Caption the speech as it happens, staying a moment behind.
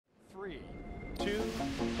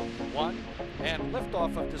1 and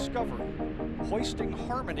liftoff of Discovery, hoisting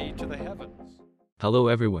harmony to the heavens. Hello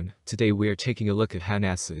everyone, today we are taking a look at how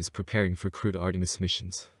NASA is preparing for crewed Artemis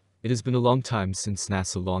missions. It has been a long time since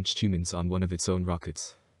NASA launched humans on one of its own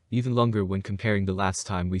rockets. Even longer when comparing the last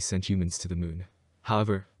time we sent humans to the moon.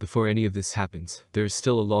 However, before any of this happens, there is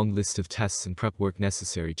still a long list of tests and prep work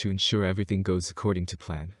necessary to ensure everything goes according to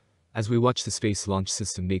plan. As we watch the Space Launch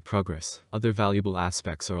System make progress, other valuable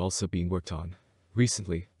aspects are also being worked on.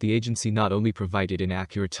 Recently, the agency not only provided an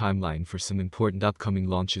accurate timeline for some important upcoming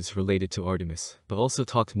launches related to Artemis, but also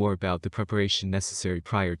talked more about the preparation necessary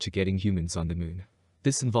prior to getting humans on the moon.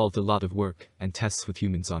 This involved a lot of work and tests with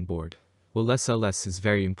humans on board. While SLS is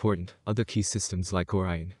very important, other key systems like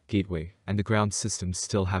Orion, Gateway, and the ground systems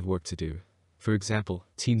still have work to do. For example,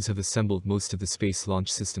 teams have assembled most of the Space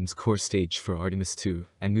Launch System's core stage for Artemis II,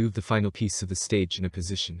 and moved the final piece of the stage in a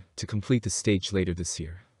position to complete the stage later this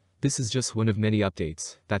year. This is just one of many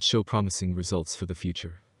updates that show promising results for the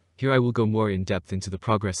future. Here I will go more in depth into the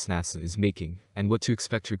progress NASA is making, and what to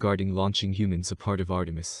expect regarding launching humans a part of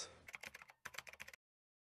Artemis.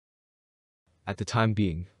 At the time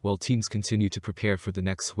being, while teams continue to prepare for the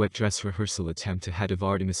next wet dress rehearsal attempt ahead of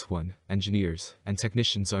Artemis I, engineers and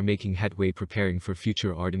technicians are making headway preparing for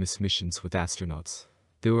future Artemis missions with astronauts.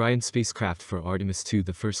 The Orion spacecraft for Artemis II,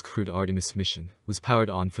 the first crewed Artemis mission, was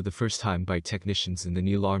powered on for the first time by technicians in the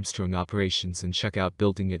Neil Armstrong Operations and Checkout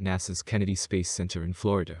Building at NASA's Kennedy Space Center in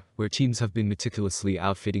Florida, where teams have been meticulously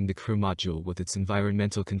outfitting the crew module with its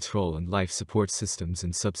environmental control and life support systems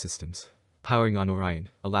and subsystems. Powering on Orion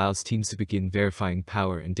allows teams to begin verifying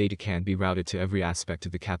power and data can be routed to every aspect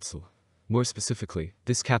of the capsule. More specifically,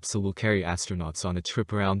 this capsule will carry astronauts on a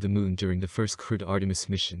trip around the moon during the first crewed Artemis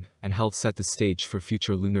mission and help set the stage for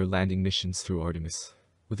future lunar landing missions through Artemis.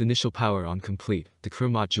 With initial power on complete, the crew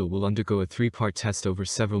module will undergo a three-part test over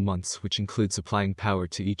several months, which includes applying power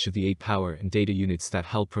to each of the 8 power and data units that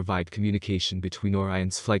help provide communication between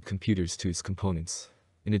Orion's flight computers to its components.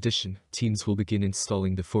 In addition, teams will begin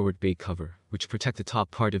installing the forward bait cover, which protect the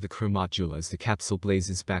top part of the crew module as the capsule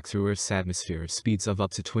blazes back through Earth's atmosphere at speeds of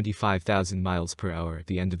up to 25,000 miles per hour at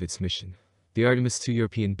the end of its mission. The Artemis II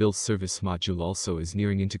European-built service module also is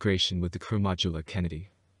nearing integration with the crew module at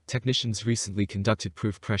Kennedy. Technicians recently conducted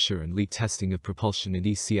proof pressure and leak testing of propulsion and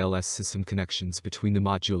SLS system connections between the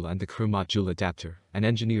module and the crew module adapter, and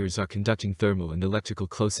engineers are conducting thermal and electrical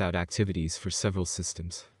closeout activities for several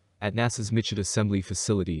systems. At NASA's Midget Assembly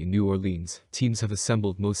Facility in New Orleans, teams have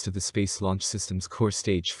assembled most of the Space Launch System's core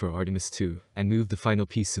stage for Artemis II, and moved the final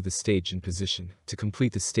piece of the stage in position to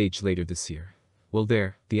complete the stage later this year. While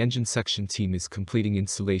there, the engine section team is completing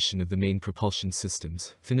installation of the main propulsion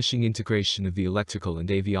systems, finishing integration of the electrical and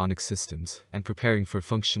avionics systems, and preparing for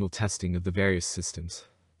functional testing of the various systems.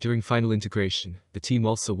 During final integration, the team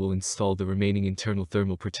also will install the remaining internal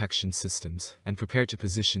thermal protection systems and prepare to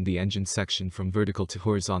position the engine section from vertical to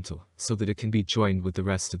horizontal so that it can be joined with the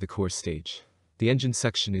rest of the core stage. The engine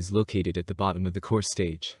section is located at the bottom of the core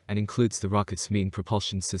stage and includes the rocket's main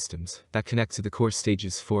propulsion systems that connect to the core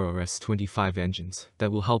stage's 4 RS-25 engines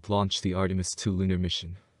that will help launch the Artemis II lunar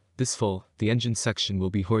mission. This fall, the engine section will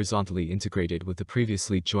be horizontally integrated with the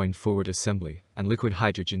previously joined forward assembly and liquid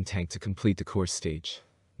hydrogen tank to complete the core stage.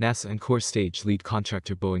 NASA and core stage lead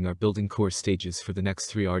contractor Boeing are building core stages for the next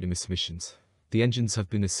 3 Artemis missions. The engines have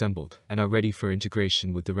been assembled and are ready for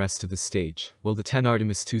integration with the rest of the stage, while the 10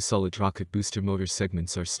 Artemis II solid rocket booster motor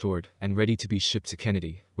segments are stored and ready to be shipped to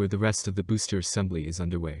Kennedy, where the rest of the booster assembly is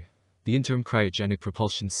underway. The interim cryogenic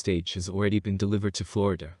propulsion stage has already been delivered to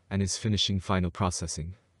Florida and is finishing final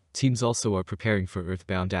processing. Teams also are preparing for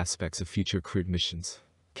Earth-bound aspects of future crewed missions.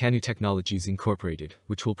 Canu Technologies Incorporated,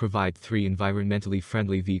 which will provide 3 environmentally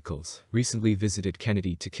friendly vehicles, recently visited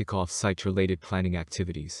Kennedy to kick off site-related planning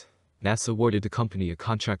activities. NASA awarded the company a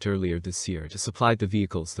contract earlier this year to supply the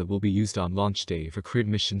vehicles that will be used on launch day for crewed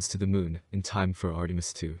missions to the moon, in time for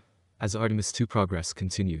Artemis II. As Artemis II progress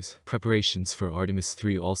continues, preparations for Artemis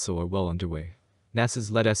III also are well underway.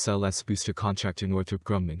 NASA's lead SLS booster contractor Northrop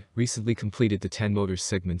Grumman recently completed the 10 motor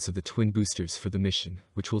segments of the twin boosters for the mission,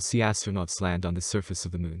 which will see astronauts land on the surface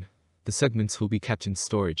of the moon. The segments will be kept in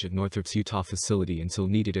storage at Northrop's Utah facility until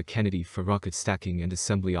needed at Kennedy for rocket stacking and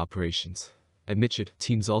assembly operations. At Midget,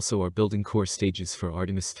 teams also are building core stages for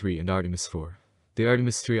Artemis III and Artemis IV. The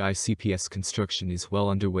Artemis III ICPS construction is well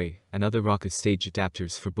underway, and other rocket stage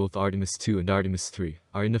adapters for both Artemis II and Artemis III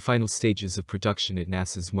are in the final stages of production at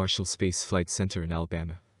NASA's Marshall Space Flight Center in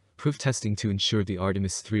Alabama. Proof testing to ensure the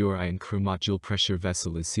Artemis III Orion crew module pressure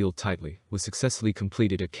vessel is sealed tightly was successfully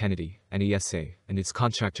completed at Kennedy, and ESA and its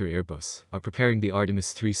contractor Airbus are preparing the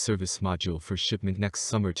Artemis III service module for shipment next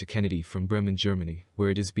summer to Kennedy from Bremen, Germany, where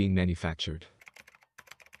it is being manufactured.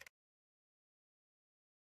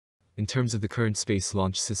 In terms of the current space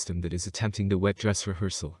launch system that is attempting the wet dress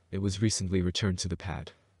rehearsal, it was recently returned to the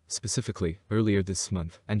pad. Specifically, earlier this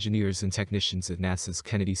month, engineers and technicians at NASA's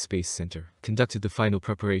Kennedy Space Center conducted the final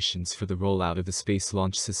preparations for the rollout of the Space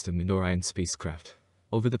Launch System in Orion spacecraft.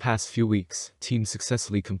 Over the past few weeks, teams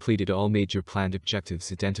successfully completed all major planned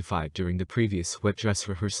objectives identified during the previous wet dress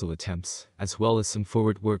rehearsal attempts, as well as some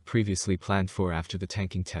forward work previously planned for after the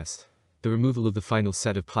tanking test. The removal of the final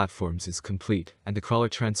set of platforms is complete, and the crawler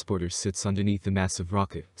transporter sits underneath the massive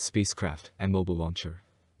rocket, spacecraft, and mobile launcher.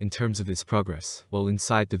 In terms of this progress, while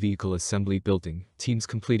inside the vehicle assembly building, teams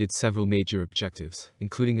completed several major objectives,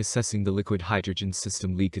 including assessing the liquid hydrogen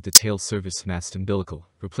system leak at the tail service mast umbilical,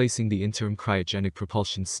 replacing the interim cryogenic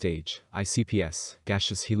propulsion stage, ICPS,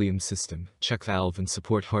 gaseous helium system, check valve and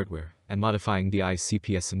support hardware, and modifying the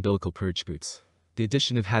ICPS umbilical purge boots. The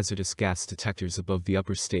addition of hazardous gas detectors above the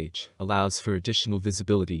upper stage allows for additional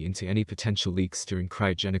visibility into any potential leaks during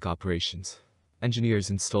cryogenic operations. Engineers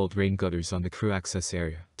installed rain gutters on the crew access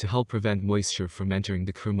area to help prevent moisture from entering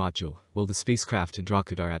the crew module, while the spacecraft and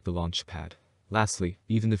rocket are at the launch pad. Lastly,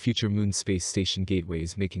 even the future Moon Space Station Gateway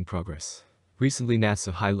is making progress. Recently,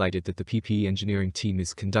 NASA highlighted that the PPE engineering team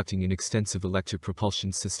is conducting an extensive electric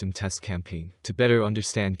propulsion system test campaign to better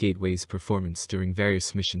understand Gateway's performance during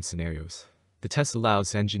various mission scenarios. The test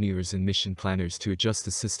allows engineers and mission planners to adjust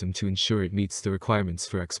the system to ensure it meets the requirements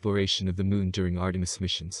for exploration of the Moon during Artemis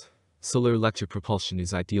missions. Solar electric propulsion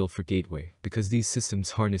is ideal for Gateway because these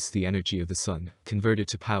systems harness the energy of the sun, convert it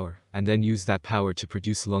to power, and then use that power to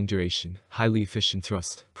produce long-duration, highly efficient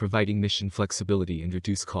thrust, providing mission flexibility and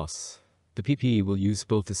reduced costs. The PPE will use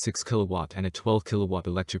both a 6 kW and a 12 kW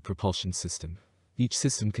electric propulsion system. Each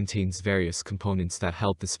system contains various components that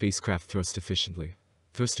help the spacecraft thrust efficiently.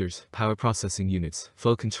 Thrusters, power processing units,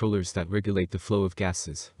 flow controllers that regulate the flow of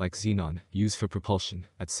gases, like xenon, used for propulsion,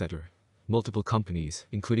 etc. Multiple companies,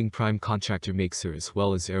 including prime contractor Maxar as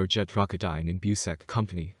well as Aerojet Rocketdyne and Busek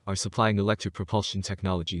Company, are supplying electric propulsion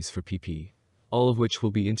technologies for PPE. All of which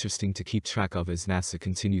will be interesting to keep track of as NASA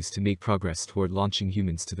continues to make progress toward launching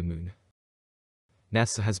humans to the Moon.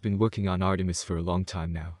 NASA has been working on Artemis for a long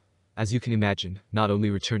time now. As you can imagine, not only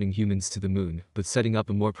returning humans to the Moon, but setting up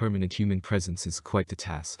a more permanent human presence is quite the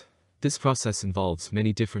task. This process involves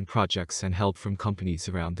many different projects and help from companies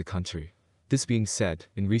around the country. This being said,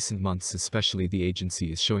 in recent months especially the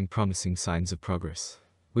agency is showing promising signs of progress.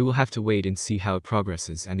 We will have to wait and see how it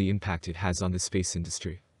progresses and the impact it has on the space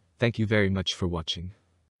industry. Thank you very much for watching.